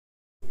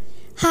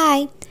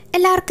Hi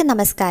എല്ലാവർക്കും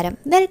നമസ്കാരം.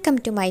 Welcome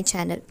to my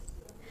channel.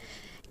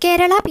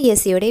 Kerala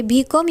PSCയുടെ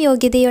BCom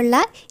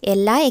യോഗ്യതയുള്ള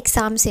എല്ലാ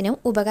എക്സാംസിനും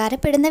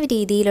ഉപകാരപ്പെടുന്ന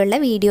രീതിയിലുള്ള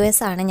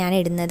വീഡിയോസാണ് ഞാൻ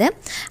ഇടുന്നത്.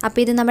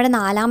 അപ്പോൾ ഇത് നമ്മുടെ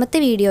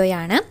 4ാമത്തെ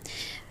വീഡിയോയാണ്.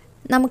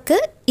 നമുക്ക്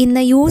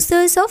ഇന്ന്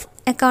യൂസേഴ്സ് ഓഫ്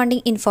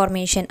അക്കൗണ്ടിങ്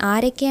ഇൻഫോർമേഷൻ,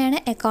 ആരൊക്കെയാണ്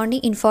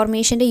അക്കൗണ്ടിങ്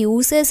ഇൻഫോർമേഷൻ്റെ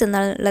യൂസേഴ്സ്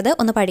എന്നുള്ളത്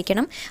ഒന്ന്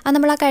പഠിക്കണം. അത്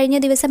നമ്മൾ ആ കഴിഞ്ഞ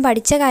ദിവസം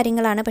പഠിച്ച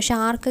കാര്യങ്ങളാണ്, പക്ഷേ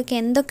ആർക്കൊക്കെ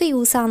എന്തൊക്കെ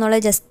യൂസ്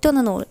ആണെന്നുള്ളത് ജസ്റ്റ്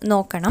ഒന്ന്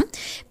നോക്കണം.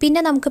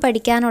 പിന്നെ നമുക്ക്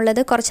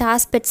പഠിക്കാനുള്ളത് കുറച്ച്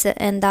ആസ്പെക്ട്സ്,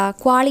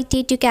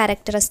 ക്വാളിറ്റേറ്റീവ്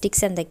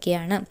ക്യാരക്ടറിസ്റ്റിക്സ്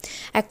എന്തൊക്കെയാണ്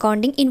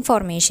അക്കൗണ്ടിങ്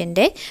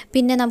ഇൻഫോർമേഷൻ്റെ,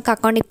 പിന്നെ നമുക്ക്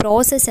അക്കൗണ്ടിങ്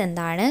പ്രോസസ്സ്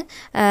എന്താണ്,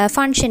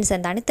 ഫങ്ഷൻസ്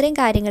എന്താണ്, ഇത്രയും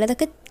കാര്യങ്ങൾ,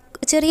 ഇതൊക്കെ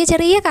ചെറിയ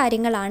ചെറിയ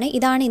കാര്യങ്ങളാണ്.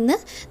 ഇതാണ് ഇന്ന്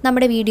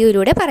നമ്മുടെ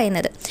വീഡിയോയിലൂടെ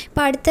പറയുന്നത്.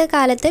 ഇപ്പോൾ അടുത്ത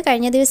കാലത്ത്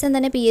കഴിഞ്ഞ ദിവസം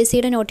തന്നെ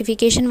PSCയുടെ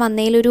നോട്ടിഫിക്കേഷൻ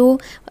വന്നതിലൊരു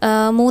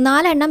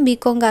 3-4 എണ്ണം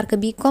BComകാർക്ക്,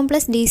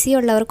 BCom+DC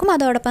ഉള്ളവർക്കും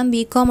അതോടൊപ്പം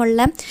BCom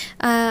ഉള്ള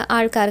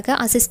ആൾക്കാർക്ക്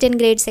അസിസ്റ്റൻറ്റ്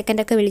ഗ്രേഡ്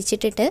സെക്കൻഡൊക്കെ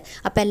വിളിച്ചിട്ടിട്ട്,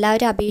 അപ്പോൾ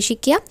എല്ലാവരും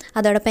അപേക്ഷിക്കുക.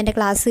 അതോടൊപ്പം എൻ്റെ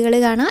ക്ലാസ്സുകൾ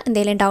കാണുക.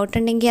 എന്തെങ്കിലും ഡൗട്ട്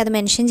ഉണ്ടെങ്കിൽ അത്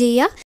മെൻഷൻ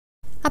ചെയ്യുക.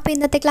 അപ്പോൾ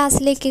ഇന്നത്തെ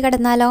ക്ലാസ്സിലേക്ക്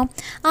കടന്നാലോ?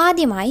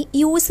 ആദ്യമായി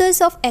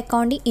യൂസേഴ്സ് ഓഫ്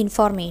അക്കൗണ്ടിങ്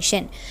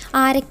ഇൻഫോർമേഷൻ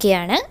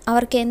ആരൊക്കെയാണ്,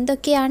 അവർക്ക്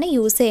എന്തൊക്കെയാണ്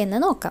യൂസ്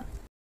ചെയ്യുന്നത് നോക്കാം.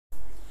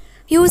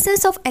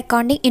 യൂസേഴ്സ് ഓഫ്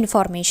അക്കൗണ്ടിങ്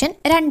ഇൻഫോർമേഷൻ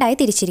രണ്ടായി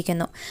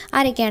തിരിച്ചിരിക്കുന്നു.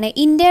 ആരൊക്കെയാണ്?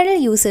 ഇൻറ്റേർണൽ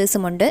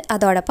യൂസേഴ്സുമുണ്ട്,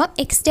 അതോടൊപ്പം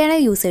എക്സ്റ്റേണൽ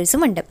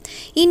യൂസേഴ്സുമുണ്ട്.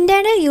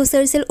 ഇൻറ്റേർണൽ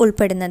യൂസേഴ്സിൽ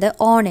ഉൾപ്പെടുന്നത്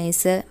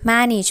ഓണേഴ്സ്,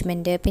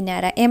 മാനേജ്മെൻറ്റ്,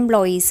 പിന്നെ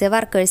എംപ്ലോയീസ്,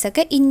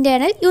 വർക്കേഴ്സൊക്കെ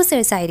ഇൻറ്റേർണൽ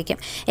യൂസേഴ്സ് ആയിരിക്കും.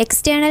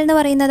 എക്സ്റ്റേണൽ എന്ന്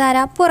പറയുന്നത്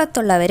ആരാ?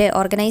 പുറത്തുള്ളവർ,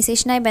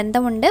 ഓർഗനൈസേഷനായി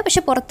ബന്ധമുണ്ട്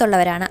പക്ഷെ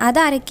പുറത്തുള്ളവരാണ്.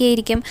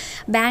 അതാരൊക്കെയായിരിക്കും?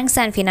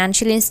 Banks and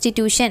financial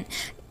institution,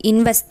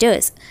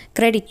 investors,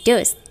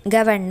 creditors,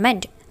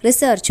 government,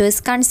 researchers,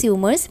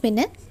 consumers,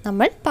 പിന്നെ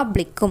നമ്മൾ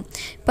പബ്ലിക്കും.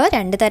 ഇപ്പോൾ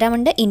 2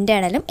 തരമുണ്ട്,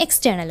 ഇൻറ്റേർണലും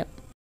എക്സ്റ്റേണലും.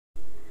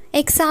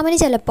 എക്സാമിന്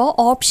ചിലപ്പോൾ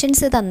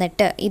ഓപ്ഷൻസ്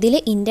തന്നിട്ട് ഇതിൽ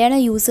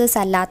ഇൻറ്റേർണൽ യൂസേഴ്സ്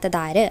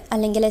അല്ലാത്തതാര്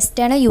അല്ലെങ്കിൽ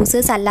എക്സ്റ്റേണൽ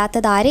യൂസേഴ്സ്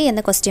അല്ലാത്തതാര്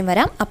എന്ന ക്വസ്റ്റ്യൻ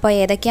വരാം. അപ്പോൾ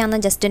ഏതൊക്കെയാണെന്ന്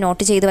ജസ്റ്റ്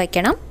നോട്ട് ചെയ്ത്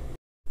വയ്ക്കണം.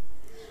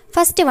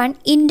 First one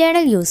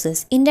internal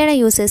users. Internal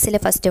യൂസേഴ്സിൽ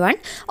first one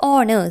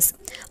owners.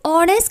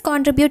 Owners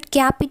contribute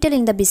capital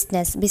in the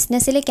business.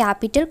 ബിസിനസ്സിൽ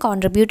ക്യാപിറ്റൽ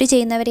കോൺട്രിബ്യൂട്ട്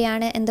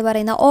ചെയ്യുന്നവരെയാണ് എന്ത്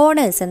പറയുന്നത്?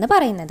 ഓണേഴ്സ് എന്ന്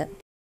പറയുന്നത്.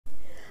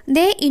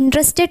 They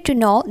interested to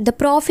know the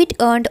profit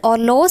earned or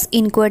loss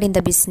incurred in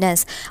the business.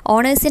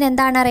 ഓണേഴ്സിന്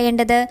എന്താണ്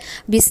അറിയേണ്ടത്?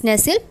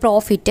 ബിസിനസ്സിൽ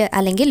പ്രോഫിറ്റ്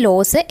അല്ലെങ്കിൽ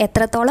loss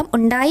എത്രത്തോളം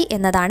ഉണ്ടായി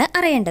എന്നതാണ്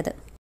അറിയേണ്ടത്.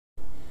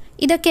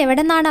 ഇതൊക്കെ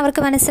എവിടെ നിന്നാണ്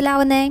അവർക്ക്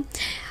മനസ്സിലാവുന്നത്?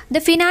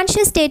 The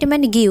financial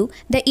statement give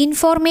the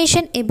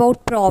information about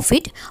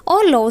profit or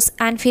loss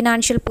and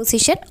financial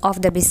position of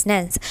the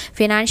business.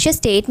 Financial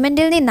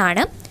സ്റ്റേറ്റ്മെൻറ്റിൽ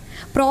നിന്നാണ്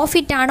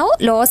പ്രോഫിറ്റ് ആണോ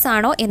ലോസ്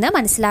ആണോ എന്ന്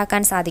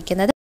മനസ്സിലാക്കാൻ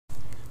സാധിക്കുന്നത്.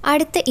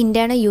 അടുത്ത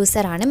ഇൻറ്റേർണൽ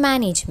യൂസറാണ്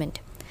മാനേജ്മെൻറ്റ്.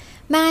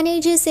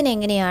 മാനേജേഴ്സിന്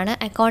എങ്ങനെയാണ്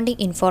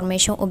അക്കൗണ്ടിങ്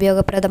ഇൻഫോർമേഷൻ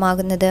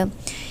ഉപയോഗപ്രദമാകുന്നത്?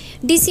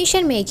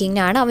 ഡിസിഷൻ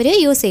മേക്കിങ്ങിനാണ് അവർ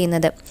യൂസ്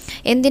ചെയ്യുന്നത്.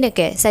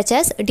 എന്തിനൊക്കെ? Such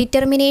as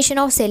determination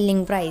of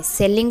selling price,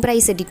 selling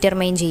price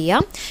determine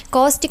ചെയ്യാം.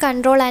 Cost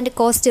control and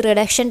cost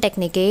reduction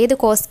technique, ഏത്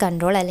കോസ്റ്റ്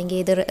കൺട്രോൾ അല്ലെങ്കിൽ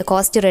ഏത്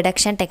കോസ്റ്റ്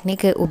റിഡക്ഷൻ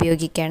ടെക്നിക്ക്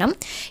ഉപയോഗിക്കണം.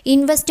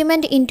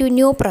 Investment in to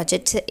new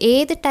projects,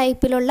 ഏത്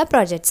ടൈപ്പിലുള്ള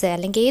പ്രൊജക്ട്സ്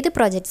അല്ലെങ്കിൽ ഏത്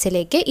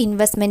പ്രൊജക്ട്സിലേക്ക്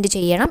ഇൻവെസ്റ്റ്മെൻറ്റ്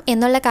ചെയ്യണം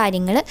എന്നുള്ള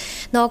കാര്യങ്ങൾ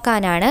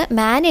നോക്കാനാണ്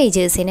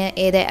മാനേജേഴ്സിന്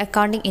ഏത്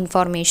അക്കൗണ്ടിങ്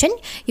ഇൻഫോർമേഷൻ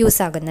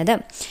യൂസ് ആകുന്നത്.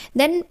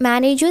 Then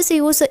managers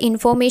use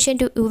information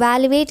to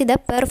evaluate the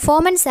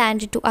performance and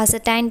to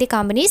ascertain the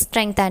companies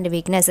strength and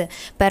weakness.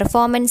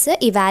 Performance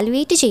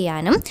evaluate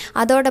ചെയ്യാനും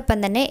അതോടൊപ്പം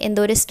തന്നെ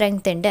എന്തോരു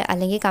സ്ട്രെങ്ത് ഉണ്ട്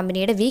അല്ലെങ്കിൽ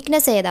കമ്പനിയുടെ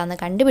വീക്ക്നെസ് ഏതാണെന്ന്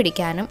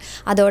കണ്ടുപിടിക്കാനും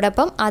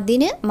അതോടൊപ്പം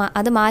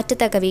അത്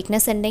മാറ്റത്തക്ക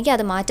വീക്ക്നെസ് ഉണ്ടെങ്കിൽ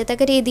അത്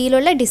മാറ്റത്തക്ക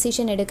രീതിയിലുള്ള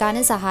ഡിസിഷൻ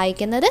എടുക്കാനും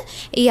സഹായിക്കുന്നത്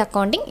ഈ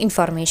അക്കൗണ്ടിങ്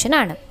ഇൻഫോർമേഷൻ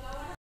ആണ്.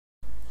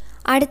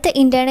 അടുത്ത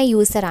ഇൻറ്റേർണൽ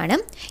യൂസറാണ്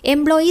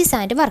എംപ്ലോയീസ്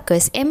ആൻഡ്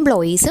വർക്കേഴ്സ്.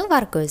 എംപ്ലോയീസും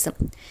വർക്കേഴ്സും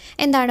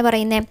എന്താണ്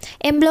പറയുന്നത്?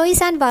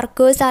 Employees and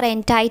workers are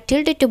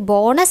entitled to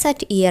bonus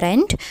at year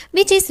end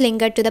which is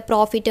linked to the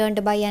profit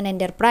earned by an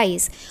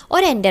enterprise.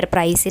 ഒരു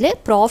എൻ്റർപ്രൈസിൽ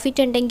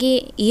പ്രോഫിറ്റ് ഉണ്ടെങ്കിൽ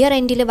ഇയർ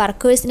എൻഡിൽ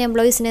വർക്കേഴ്സിന്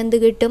എംപ്ലോയീസിന് എന്ത്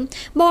കിട്ടും?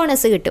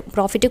 ബോണസ് കിട്ടും.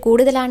 പ്രോഫിറ്റ്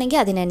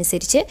കൂടുതലാണെങ്കിൽ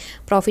അതിനനുസരിച്ച്,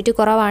 പ്രോഫിറ്റ്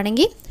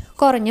കുറവാണെങ്കിൽ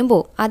കുറഞ്ഞും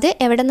പോവും. അത്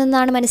എവിടെ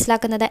നിന്നാണ്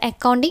മനസ്സിലാക്കുന്നത്?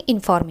 അക്കൗണ്ടിങ്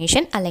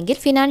ഇൻഫോർമേഷൻ അല്ലെങ്കിൽ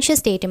ഫിനാൻഷ്യൽ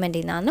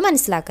സ്റ്റേറ്റ്മെൻറ്റിൽ നിന്നാണ്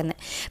മനസ്സിലാക്കുന്നത്.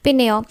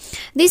 പിന്നെയോ,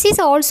 this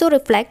is also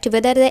reflect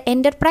whether the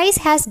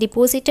enterprise has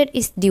deposited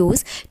is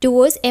dues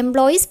towards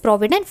employees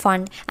provident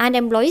fund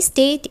and employees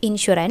state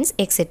insurance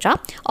etcetera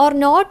or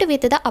not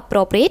with the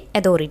appropriate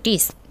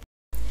authorities.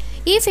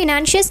 ഈ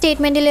ഫിനാൻഷ്യൽ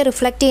സ്റ്റേറ്റ്മെൻറ്റിൽ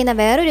റിഫ്ലക്റ്റ് ചെയ്യുന്ന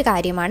വേറൊരു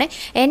കാര്യമാണ്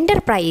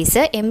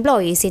enterprise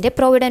എംപ്ലോയീസിൻ്റെ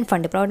provident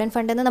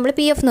fund എന്ന് നമ്മൾ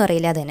PF എന്ന്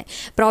പറയില്ല, അത് തന്നെ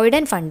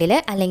പ്രൊവിഡൻറ്റ് ഫണ്ടിൽ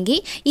അല്ലെങ്കിൽ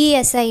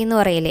ESI എന്ന്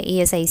പറയില്ലേ,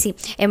 ESIC,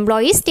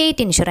 എംപ്ലോയീസ്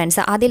സ്റ്റേറ്റ്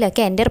ഇൻഷുറൻസ്,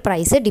 അതിലൊക്കെ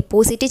എൻ്റർപ്രൈസ്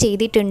ഡിപ്പോസിറ്റ്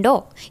ചെയ്തിട്ടുണ്ടോ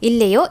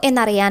ഇല്ലയോ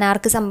എന്നറിയാൻ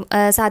ആർക്ക്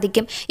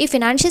സാധിക്കും? ഈ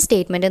ഫിനാൻഷ്യൽ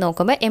സ്റ്റേറ്റ്മെൻറ്റ്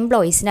നോക്കുമ്പോൾ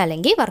എംപ്ലോയീസിന്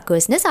അല്ലെങ്കിൽ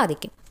വർക്കേഴ്സിന്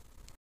സാധിക്കും.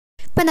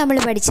 ഇപ്പോൾ നമ്മൾ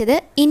പഠിച്ചത്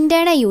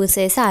ഇൻറ്റേർണൽ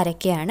യൂസേഴ്സ്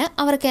ആരൊക്കെയാണ്,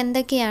 അവർക്ക്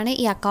എന്തൊക്കെയാണ്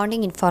ഈ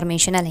അക്കൗണ്ടിങ്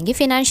ഇൻഫോർമേഷൻ അല്ലെങ്കിൽ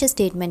ഫിനാൻഷ്യൽ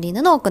സ്റ്റേറ്റ്മെൻറ്റിൽ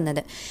നിന്ന് നോക്കുന്നത്.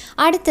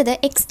 അടുത്തത്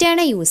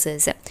എക്സ്റ്റേണൽ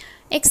യൂസേഴ്സ്.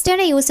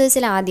 എക്സ്റ്റേണൽ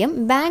യൂസേഴ്സിൽ ആദ്യം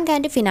ബാങ്ക്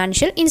ആൻഡ്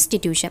ഫിനാൻഷ്യൽ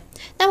ഇൻസ്റ്റിറ്റ്യൂഷൻ.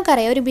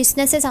 നമുക്കറിയാം ഒരു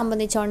ബിസിനസ്സെ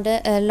സംബന്ധിച്ചുകൊണ്ട്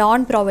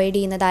ലോൺ പ്രൊവൈഡ്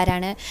ചെയ്യുന്നത്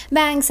ആരാണ്?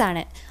 ബാങ്ക്സ്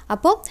ആണ്.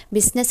 അപ്പോൾ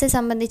ബിസിനസ്സെ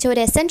സംബന്ധിച്ച്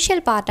ഒരു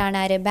എസെൻഷ്യൽ പാർട്ടാണ്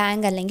ആര്?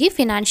 ബാങ്ക് അല്ലെങ്കിൽ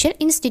ഫിനാൻഷ്യൽ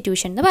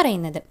ഇൻസ്റ്റിറ്റ്യൂഷൻ എന്ന്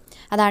പറയുന്നത്.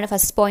 അതാണ്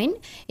first point.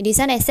 It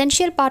is an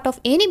essential part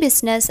of any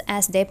business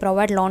as they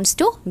provide loans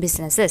to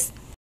businesses.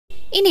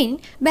 ഇനി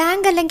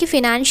ബാങ്ക് അല്ലെങ്കിൽ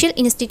ഫിനാൻഷ്യൽ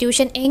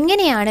ഇൻസ്റ്റിറ്റ്യൂഷൻ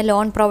എങ്ങനെയാണ്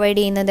ലോൺ പ്രൊവൈഡ്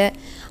ചെയ്യുന്നത്?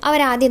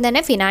 അവരാദ്യം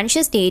തന്നെ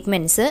ഫിനാൻഷ്യൽ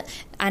സ്റ്റേറ്റ്മെൻറ്റ്സ്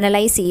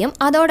അനലൈസ് ചെയ്യും,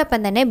 അതോടൊപ്പം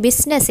തന്നെ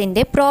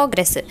ബിസിനസ്സിൻ്റെ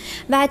പ്രോഗ്രസ്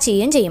വാച്ച്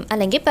ചെയ്യും,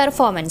 അല്ലെങ്കിൽ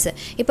പെർഫോമൻസ്.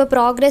 ഇപ്പോൾ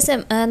പ്രോഗ്രസ്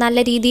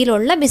നല്ല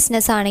രീതിയിലുള്ള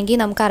ബിസിനസ് ആണെങ്കിൽ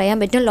നമുക്കറിയാൻ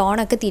പറ്റും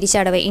ലോണൊക്കെ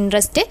തിരിച്ചടവ്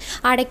ഇൻട്രസ്റ്റ്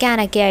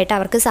അടയ്ക്കാനൊക്കെ ആയിട്ട്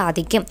അവർക്ക്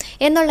സാധിക്കും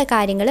എന്നുള്ള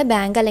കാര്യങ്ങൾ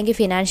ബാങ്ക് അല്ലെങ്കിൽ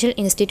ഫിനാൻഷ്യൽ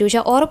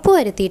ഇൻസ്റ്റിറ്റ്യൂഷൻ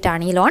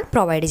ഉറപ്പുവരുത്തിയിട്ടാണ് ഈ ലോൺ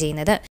പ്രൊവൈഡ്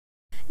ചെയ്യുന്നത്.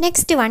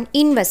 Next one,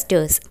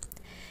 investors.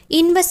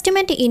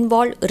 Investment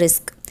involve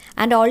risk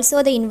and also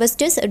the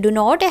investors do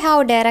not have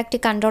direct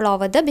control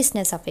over the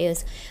business affairs.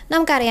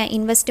 നമുക്കറിയാം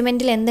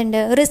ഇൻവെസ്റ്റ്മെൻറ്റിൽ എന്തുണ്ട്?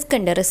 റിസ്ക്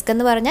ഉണ്ട്. റിസ്ക്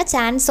എന്ന് പറഞ്ഞാൽ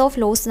ചാൻസ് ഓഫ്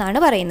ലോസ് എന്നാണ്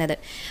പറയുന്നത്.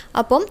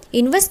 അപ്പം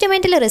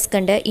ഇൻവെസ്റ്റ്മെൻറ്റിൽ റിസ്ക്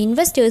ഉണ്ട്.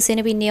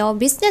 ഇൻവെസ്റ്റേഴ്സിന് പിന്നെയോ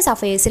ബിസിനസ്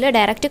അഫയേഴ്സിൽ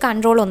ഡയറക്റ്റ്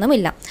കൺട്രോൾ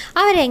ഒന്നുമില്ല.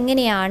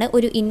 അവരെങ്ങനെയാണ്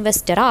ഒരു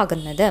ഇൻവെസ്റ്റർ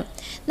ആകുന്നത്?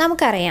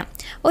 നമുക്കറിയാം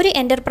ഒരു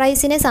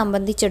എൻ്റർപ്രൈസിനെ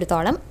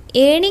സംബന്ധിച്ചിടത്തോളം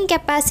ഏണിംഗ്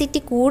കപ്പാസിറ്റി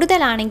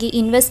കൂടുതലാണെങ്കിൽ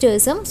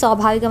ഇൻവെസ്റ്റേഴ്സും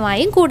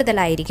സ്വാഭാവികമായും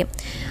കൂടുതലായിരിക്കും.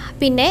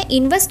 പിന്നെ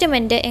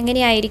ഇൻവെസ്റ്റ്മെൻറ്റ്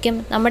എങ്ങനെയായിരിക്കും?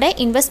 നമ്മുടെ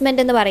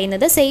ഇൻവെസ്റ്റ്മെൻറ്റ് എന്ന്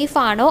പറയുന്നത് സേഫ്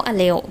ആണോ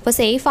അല്ലയോ? ഇപ്പോൾ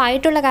സേഫ്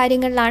ആയിട്ടുള്ള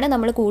കാര്യങ്ങളിലാണ്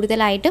നമ്മൾ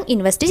കൂടുതലായിട്ടും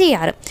ഇൻവെസ്റ്റ്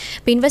ചെയ്യാറ്.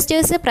 അപ്പോൾ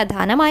ഇൻവെസ്റ്റേഴ്സ്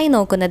പ്രധാനമായി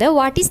നോക്കുന്നത്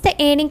what is the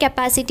earning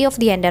capacity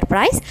of the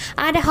enterprise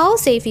and how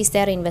safe is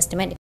there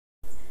investment.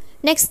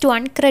 Next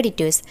one,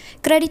 creditors.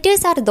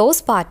 Creditors are those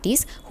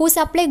parties who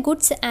supply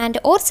goods and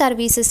or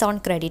services on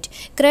credit.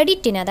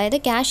 ക്രെഡിറ്റിന്, അതായത്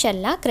cash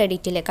അല്ല,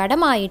 ക്രെഡിറ്റിൽ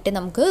കടമായിട്ട്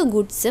നമുക്ക്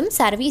ഗുഡ്സും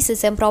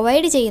സർവീസസും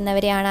provide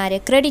ചെയ്യുന്നവരെയാണ് ആര്?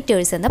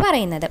 Creditors എന്ന്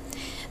പറയുന്നത്.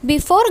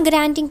 Before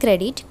granting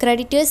credit,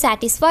 creditors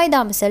satisfy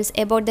themselves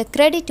about the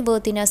credit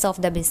worthiness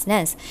of the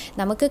business.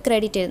 നമുക്ക്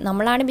credit,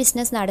 നമ്മളാണ്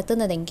business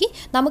നടത്തുന്നതെങ്കിൽ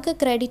നമുക്ക്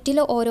ക്രെഡിറ്റിൽ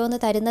ഓരോന്ന്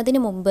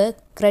തരുന്നതിന് മുമ്പ്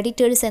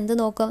ക്രെഡിറ്റേഴ്സ് എന്ത്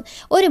നോക്കും?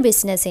 ഒരു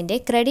ബിസിനസ്സിൻ്റെ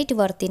ക്രെഡിറ്റ്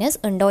വർത്തിനെസ്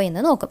ഉണ്ടോ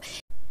എന്ന് നോക്കും.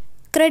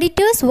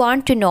 Creditors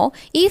want to know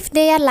if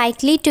they are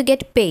likely to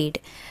get paid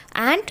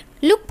and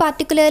look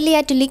particularly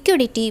at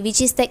liquidity, which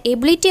is the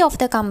ability of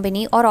the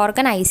company or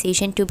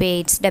organization to pay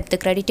its debt.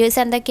 Creditors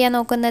എന്തൊക്കെയാണ്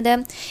നോക്കുന്നത്?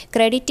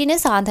 ക്രെഡിറ്റിന്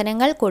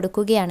സാധനങ്ങൾ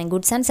കൊടുക്കുകയാണെങ്കിൽ,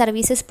 goods and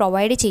services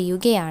provide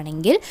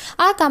ചെയ്യുകയാണെങ്കിൽ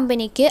ആ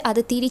കമ്പനിക്ക്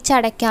അത്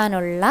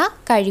തിരിച്ചടയ്ക്കാനുള്ള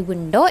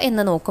കഴിവുണ്ടോ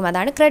എന്ന് നോക്കും.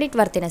 അതാണ് ക്രെഡിറ്റ്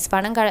വർത്തിനെസ്.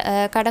 പണം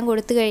കടം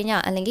കൊടുത്തു കഴിഞ്ഞാൽ,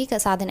 അല്ലെങ്കിൽ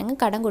സാധനങ്ങൾ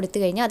കടം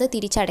കൊടുത്തു കഴിഞ്ഞാൽ അത്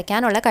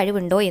തിരിച്ചടയ്ക്കാനുള്ള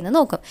കഴിവുണ്ടോ എന്ന്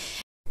നോക്കും.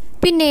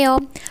 പിന്നെയോ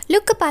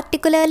look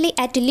particularly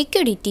at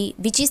liquidity,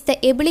 which is the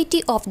ability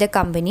of the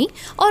company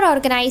or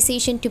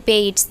organisation to pay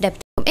it's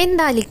ഡെപ്റ്റ്.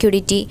 എന്താ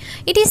liquidity?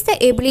 It is the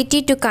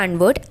ability to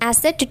convert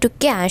asset to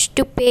cash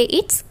to pay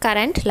it's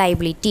current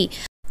liability.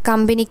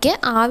 കമ്പനിക്ക്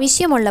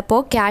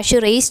ആവശ്യമുള്ളപ്പോൾ cash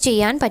raise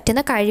ചെയ്യാൻ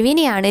പറ്റുന്ന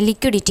കഴിവിനെയാണ്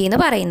liquidity എന്ന്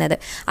പറയുന്നത്.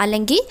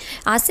 അല്ലെങ്കിൽ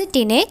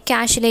അസറ്റിനെ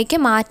ക്യാഷിലേക്ക്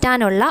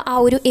മാറ്റാനുള്ള ആ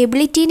ഒരു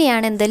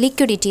എബിലിറ്റിനെയാണ് എന്ത്?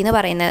 ലിക്വിഡിറ്റി എന്ന്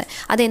പറയുന്നത്.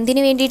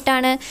 അതെന്തിനു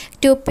വേണ്ടിയിട്ടാണ്?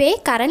 To pay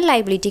current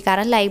liability.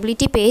 Current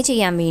liability പേ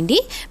ചെയ്യാൻ വേണ്ടി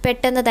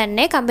പെട്ടെന്ന്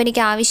തന്നെ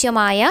കമ്പനിക്ക്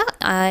ആവശ്യമായ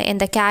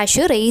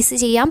ക്യാഷ്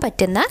റേസ് ചെയ്യാൻ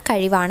പറ്റുന്ന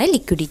കഴിവാണ്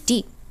liquidity.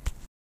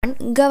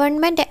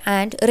 Government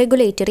and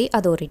regulatory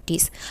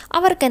authorities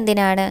അവർക്ക്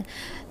എന്തിനാണ്?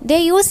 ദേ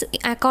use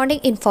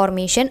accounting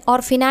information or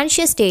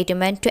financial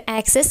statement two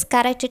access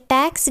correct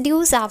tax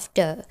dues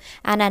after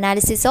an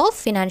analysis of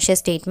financial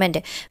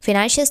statement.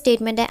 Financial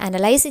statement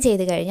analyse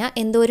ചെയ്ത് കഴിഞ്ഞാൽ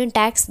എന്തോരം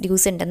ടാക്സ്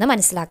ഡ്യൂസ് ഉണ്ടെന്ന്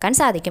മനസ്സിലാക്കാൻ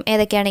സാധിക്കും.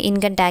 ഏതൊക്കെയാണ്?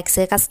 ഇൻകം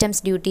ടാക്സ്,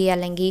 കസ്റ്റംസ് ഡ്യൂട്ടി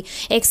അല്ലെങ്കിൽ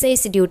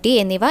എക്സൈസ് ഡ്യൂട്ടി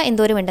എന്നിവ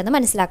എന്തോരം ഉണ്ടെന്ന്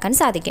മനസ്സിലാക്കാൻ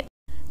സാധിക്കും.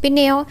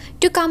 പിന്നെയോ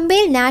to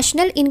compile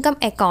national income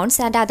accounts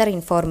and other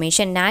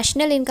information.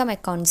 National income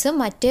അക്കൗണ്ട്സും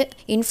മറ്റ്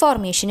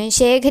ഇൻഫോർമേഷനും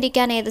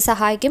ശേഖരിക്കാൻ ഏത്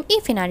സഹായിക്കും? ഈ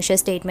ഫിനാൻഷ്യൽ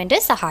സ്റ്റേറ്റ്മെൻറ്റ്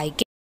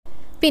സഹായിക്കും.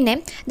 പിന്നെ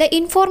the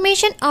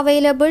information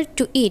available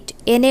to it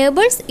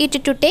enables it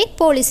to take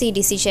policy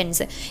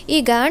decisions. ഈ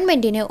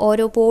ഗവൺമെൻറ്റിന്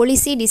ഓരോ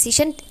പോളിസി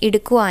ഡിസിഷൻ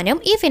എടുക്കുവാനും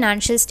ഈ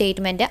ഫിനാൻഷ്യൽ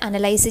സ്റ്റേറ്റ്മെൻറ്റ്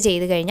അനലൈസ്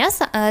ചെയ്ത് കഴിഞ്ഞാൽ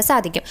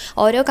സാധിക്കും.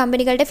 ഓരോ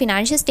കമ്പനികളുടെ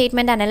ഫിനാൻഷ്യൽ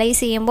സ്റ്റേറ്റ്മെൻറ്റ്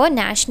അനലൈസ് ചെയ്യുമ്പോൾ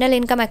നാഷണൽ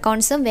ഇൻകം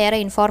അക്കൗണ്ട്സും വേറെ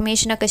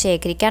ഇൻഫോർമേഷനൊക്കെ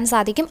ശേഖരിക്കാൻ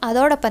സാധിക്കും.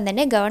 അതോടൊപ്പം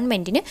തന്നെ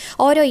ഗവൺമെൻറ്റിന്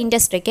ഓരോ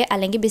ഇൻഡസ്ട്രിക്ക്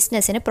അല്ലെങ്കിൽ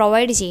ബിസിനസ്സിന്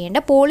പ്രൊവൈഡ് ചെയ്യേണ്ട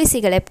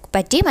പോളിസികളെ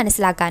പറ്റി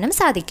മനസ്സിലാക്കാനും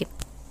സാധിക്കും.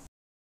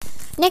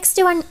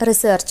 Next one,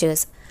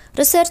 researchers.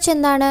 റിസർച്ച്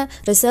എന്താണ്?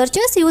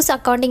 Researchers use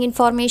accounting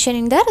information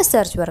in the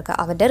research work.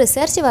 അവരുടെ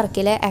റിസർച്ച്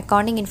വർക്കിൽ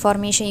അക്കൗണ്ടിങ്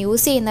ഇൻഫോർമേഷൻ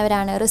യൂസ്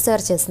ചെയ്യുന്നവരാണ്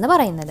റിസർച്ചേഴ്സ് എന്ന്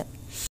പറയുന്നത്.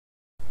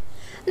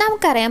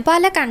 നമുക്കറിയാം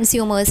പല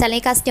കൺസ്യൂമേഴ്സ്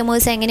അല്ലെങ്കിൽ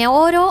കസ്റ്റമേഴ്സ് എങ്ങനെയാണ്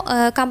ഓരോ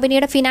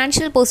കമ്പനിയുടെ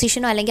ഫിനാൻഷ്യൽ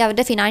പൊസിഷനോ അല്ലെങ്കിൽ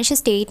അവരുടെ ഫിനാൻഷ്യൽ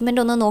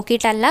സ്റ്റേറ്റ്മെൻറ്റ് ഒന്നും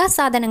നോക്കിയിട്ടല്ല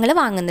സാധനങ്ങൾ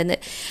വാങ്ങുന്നത്.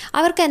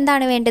 അവർക്ക്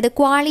എന്താണ് വേണ്ടത്?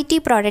 ക്വാളിറ്റി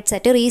പ്രോഡക്റ്റ്സ്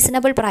അറ്റ്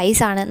റീസണബിൾ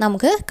പ്രൈസാണ്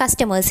നമുക്ക്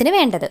കസ്റ്റമേഴ്സിന്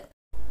വേണ്ടത്.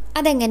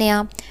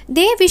 അതെങ്ങനെയാണ്?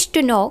 ദേ wish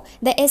to know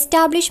the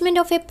establishment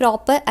of A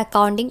proper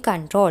accounting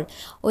control.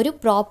 ഒരു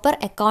പ്രോപ്പർ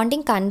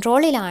അക്കൗണ്ടിങ്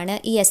കൺട്രോളിലാണ്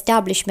ഈ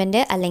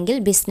എസ്റ്റാബ്ലിഷ്മെൻറ്റ് അല്ലെങ്കിൽ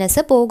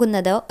ബിസിനസ്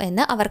പോകുന്നത്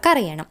എന്ന്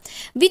അവർക്കറിയണം.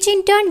 Which in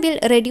turn will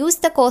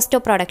reduce the cost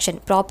of production.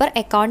 Proper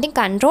accounting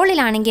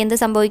കൺട്രോളിലാണെങ്കിൽ എന്ത്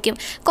സംഭവിക്കും?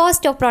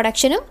 കോസ്റ്റ് ഓഫ്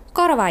പ്രൊഡക്ഷനും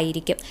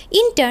കുറവായിരിക്കും.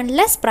 In turn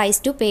less price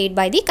to paid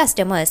by the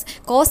customers.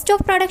 Cost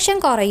of production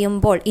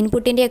കുറയുമ്പോൾ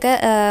ഇൻപുട്ടിൻ്റെയൊക്കെ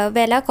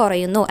വില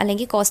കുറയുന്നു,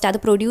 അല്ലെങ്കിൽ കോസ്റ്റ് അത്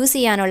പ്രൊഡ്യൂസ്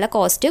ചെയ്യാനുള്ള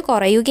കോസ്റ്റ്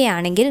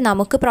കുറയുകയാണെങ്കിൽ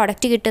നമുക്ക്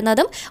പ്രൊഡക്റ്റ്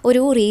കിട്ടുന്നതും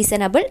ഒരു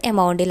റീസണബിൾ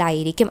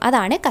എമൗണ്ടിലായിരിക്കും.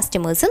 അതാണ്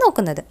കസ്റ്റമേഴ്സ്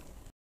നോക്കുന്നത്.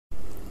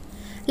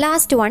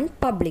 Last one,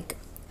 public.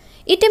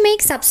 It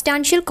makes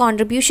substantial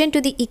contribution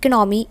to the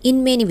economy in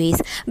many ways.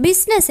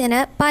 ബിസിനസ്സിന്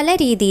പല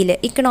രീതിയിൽ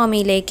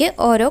ഇക്കണോമിയിലേക്ക്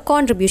ഓരോ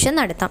കോൺട്രിബ്യൂഷൻ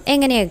നടത്താം.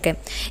 എങ്ങനെയൊക്കെ?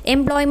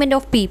 എംപ്ലോയ്മെൻറ്റ്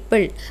ഓഫ്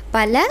പീപ്പിൾ,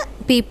 പല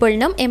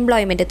പീപ്പിളിനും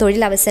എംപ്ലോയ്മെൻറ്റ്,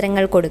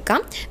 തൊഴിലവസരങ്ങൾ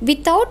കൊടുക്കാം.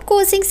 Without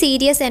causing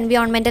serious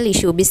environmental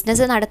issue,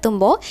 business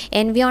നടത്തുമ്പോൾ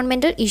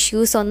എൻവയോൺമെൻറ്റൽ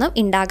ഇഷ്യൂസ് ഒന്നും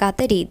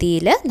ഉണ്ടാകാത്ത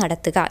രീതിയിൽ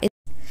നടത്തുക.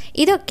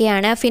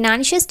 ഇതൊക്കെയാണ്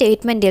ഫിനാൻഷ്യൽ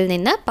സ്റ്റേറ്റ്മെൻറ്റിൽ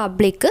നിന്ന്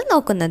പബ്ലിക്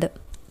നോക്കുന്നത്.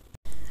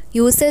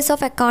 യൂസേഴ്സ്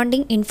ഓഫ്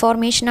അക്കൗണ്ടിങ്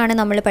ഇൻഫോർമേഷൻ ആണ്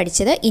നമ്മൾ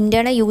പഠിച്ചത്.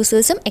 Internal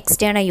യൂസേഴ്സും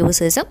external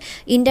യൂസേഴ്സും.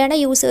 Internal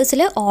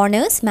യൂസേഴ്സിൽ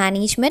owners,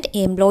 management,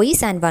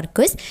 employees and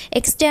workers.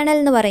 External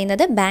എന്ന്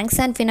പറയുന്നത്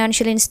banks and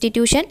financial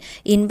institution,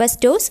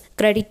 investors,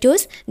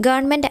 creditors,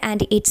 government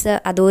and it's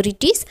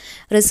authorities,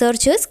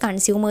 researchers,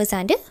 consumers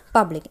and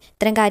public.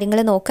 ഇത്തരം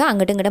കാര്യങ്ങൾ നോക്കുക,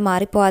 അങ്ങോട്ടും ഇങ്ങോട്ടും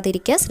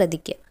മാറിപ്പോവാതിരിക്കുക,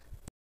 ശ്രദ്ധിക്കുക.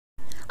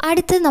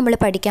 അടുത്ത് നമ്മൾ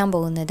പഠിക്കാൻ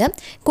പോകുന്നത്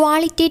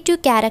qualitative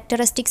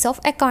characteristics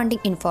of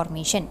accounting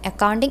information.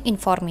 Accounting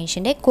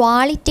ഇൻഫോർമേഷൻ്റെ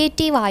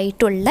qualitative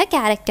ആയിട്ടുള്ള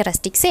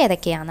ക്യാരക്ടറിസ്റ്റിക്സ്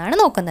ഏതൊക്കെയാണെന്നാണ്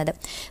നോക്കുന്നത്.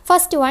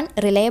 First one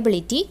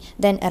reliability,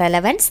 then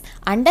relevance,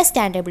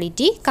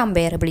 understandability,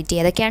 comparability.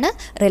 ഏതൊക്കെയാണ്?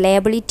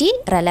 Reliability,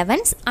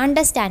 relevance,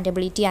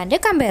 understandability and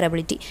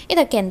comparability.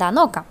 ഇതൊക്കെ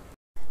എന്താണെന്ന് നോക്കാം.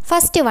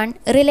 First one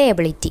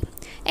reliability.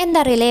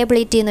 എന്താ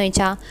റിലയബിലിറ്റി എന്ന്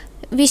വെച്ചാൽ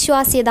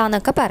വിശ്വാസ്യത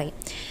എന്നൊക്കെ പറയും.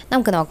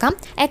 നമുക്ക് നോക്കാം.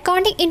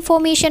 Accounting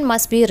information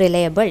must be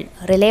reliable.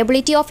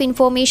 Reliability of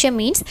information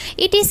means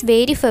it is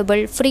verifiable,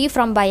 free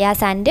from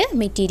bias and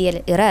material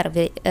error.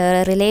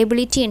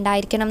 Reliability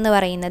ഉണ്ടായിരിക്കണം എന്ന്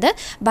പറയുന്നത്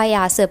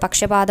ബയാസ്,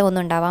 പക്ഷപാതം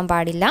ഒന്നും ഉണ്ടാവാൻ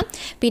പാടില്ല.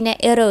 പിന്നെ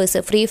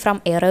എറേഴ്സ്, ഫ്രീ ഫ്രം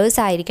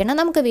എറേഴ്സ് ആയിരിക്കണം,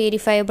 നമുക്ക്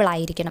വെരിഫയബിൾ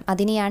ആയിരിക്കണം.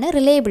 അതിനെയാണ്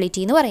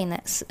റിലയബിലിറ്റി എന്ന്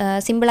പറയുന്നത്.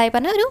 സിമ്പിളായി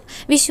പറഞ്ഞാൽ ഒരു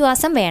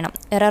വിശ്വാസം വേണം.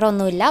 എറർ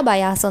ഒന്നുമില്ല,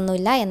 ബയാസ്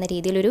ഒന്നുമില്ല എന്ന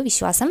രീതിയിലൊരു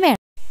വിശ്വാസം വേണം.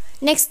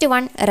 Next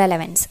one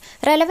relevance.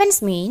 Relevance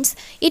means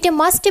it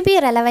must be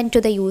relevant to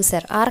the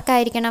user.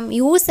 ആർക്കായിരിക്കണം?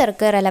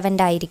 യൂസർക്ക്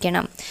relevant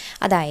ആയിരിക്കണം.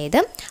 അതായത്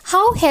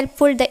how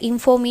helpful the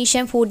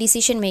information four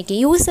decision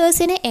making.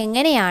 യൂസേഴ്സിന്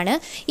എങ്ങനെയാണ്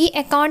ഈ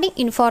അക്കൗണ്ടിങ്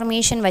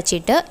ഇൻഫോർമേഷൻ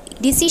വച്ചിട്ട്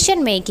ഡിസിഷൻ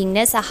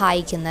മേക്കിങ്ങിന്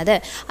സഹായിക്കുന്നത്,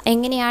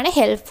 എങ്ങനെയാണ്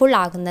ഹെൽപ്ഫുൾ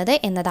ആകുന്നത്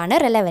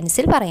എന്നതാണ്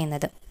റെലവൻസിൽ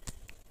പറയുന്നത്.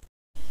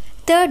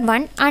 Third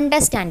one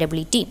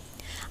understandability.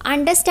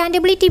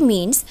 Understandability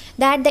means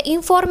that the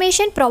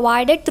information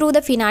provided through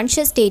the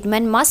financial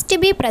statement must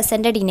be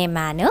presented in a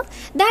manner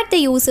that the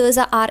users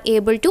are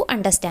able to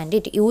understand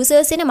it.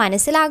 യൂസേഴ്സിന്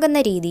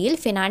മനസ്സിലാകുന്ന രീതിയിൽ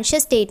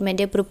financial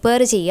statement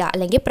prepare ചെയ്യുക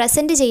അല്ലെങ്കിൽ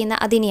present ചെയ്യുന്ന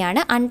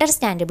അതിനെയാണ്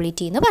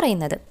understandability എന്ന്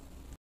പറയുന്നത്.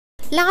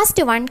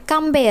 Last one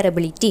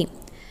comparability.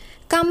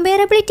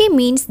 Comparability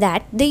means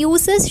that the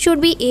users should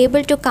be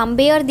able to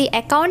compare the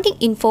accounting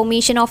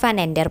information of an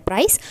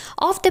enterprise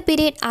of the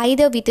period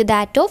either with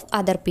that of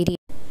other period.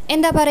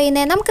 എന്താ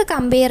പറയുന്നത്? നമുക്ക്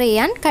compare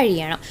ചെയ്യാൻ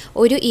കഴിയണം.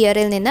 ഒരു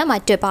ഇയറിൽ നിന്ന്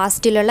മറ്റു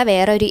പാസ്റ്റിലുള്ള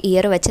വേറൊരു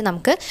ഇയർ വെച്ച്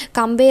നമുക്ക്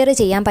കമ്പയർ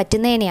ചെയ്യാൻ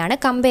പറ്റുന്നതിനെയാണ്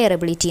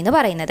കമ്പയറബിലിറ്റി എന്ന്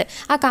പറയുന്നത്.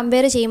 ആ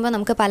കമ്പയർ ചെയ്യുമ്പോൾ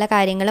നമുക്ക് പല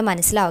കാര്യങ്ങളും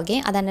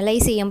മനസ്സിലാവുകയും അത്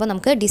അനലൈസ് ചെയ്യുമ്പോൾ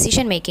നമുക്ക്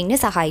ഡിസിഷൻ മേക്കിങ്ങിന്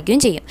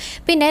സഹായിക്കുകയും ചെയ്യും.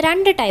 പിന്നെ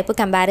രണ്ട് ടൈപ്പ്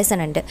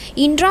കമ്പാരിസൺ ഉണ്ട്.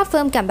 Intra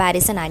firm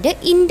comparison and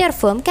inter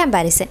firm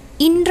comparison.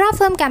 Intra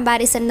firm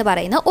comparison എന്ന്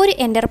പറയുന്ന ഒരു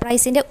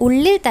എൻ്റർപ്രൈസിൻ്റെ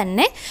ഉള്ളിൽ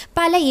തന്നെ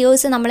പല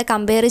ഇയേഴ്സ് നമ്മൾ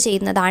കമ്പയർ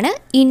ചെയ്യുന്നതാണ്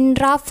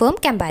ഇൻട്രാ ഫേം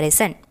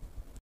കമ്പാരിസൺ.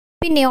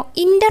 പിന്നെയോ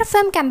ഇൻ്റർ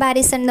ഫേം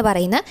കമ്പാരിസൺ എന്ന്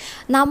പറയുന്ന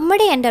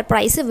നമ്മുടെ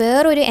എൻ്റർപ്രൈസ്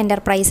വേറൊരു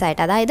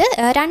എൻ്റർപ്രൈസായിട്ട്, അതായത്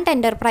രണ്ട്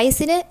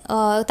എൻ്റർപ്രൈസിന്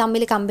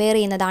തമ്മിൽ കമ്പയർ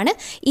ചെയ്യുന്നതാണ്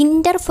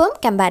ഇൻ്റർ ഫേം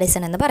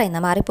കമ്പാരിസൺ എന്ന്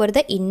പറയുന്നത്.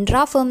 മാറിപ്പോരുത്.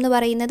 ഇൻട്രാ ഫേം എന്ന്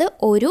പറയുന്നത്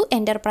ഒരു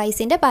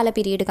എൻ്റർപ്രൈസിൻ്റെ പല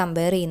പീരീഡ്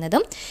കമ്പയർ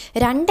ചെയ്യുന്നതും,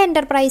 രണ്ട്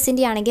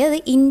എൻ്റർപ്രൈസിൻ്റെ ആണെങ്കിൽ അത്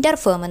ഇൻ്റർ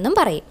ഫേം എന്നും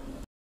പറയും.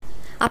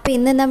 അപ്പോൾ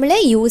ഇന്ന് നമ്മൾ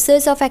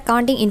യൂസേഴ്സ് ഓഫ്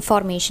അക്കൗണ്ടിങ്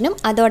ഇൻഫോർമേഷനും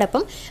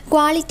അതോടൊപ്പം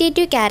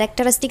ക്വാളിറ്റേറ്റീവ്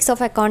ക്യാരക്ടറിസ്റ്റിക്സ്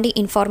ഓഫ് അക്കൗണ്ടിങ്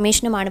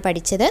ഇൻഫോർമേഷനുമാണ്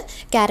പഠിച്ചത്.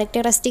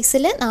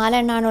 ക്യാരക്ടറിസ്റ്റിക്സിൽ 4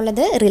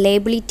 എണ്ണാണുള്ളത്.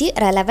 Reliability,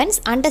 relevance,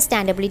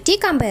 understandability,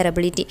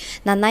 comparability.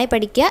 നന്നായി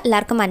പഠിക്കുക.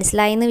 എല്ലാവർക്കും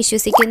മനസ്സിലായെന്ന്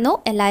വിശ്വസിക്കുന്നു.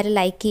 എല്ലാവരും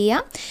ലൈക്ക്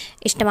ചെയ്യുക.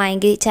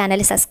 ഇഷ്ടമായെങ്കിൽ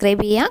ചാനൽ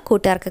സബ്സ്ക്രൈബ് ചെയ്യുക.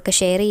 കൂട്ടുകാർക്കൊക്കെ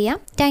ഷെയർ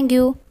ചെയ്യുക. താങ്ക്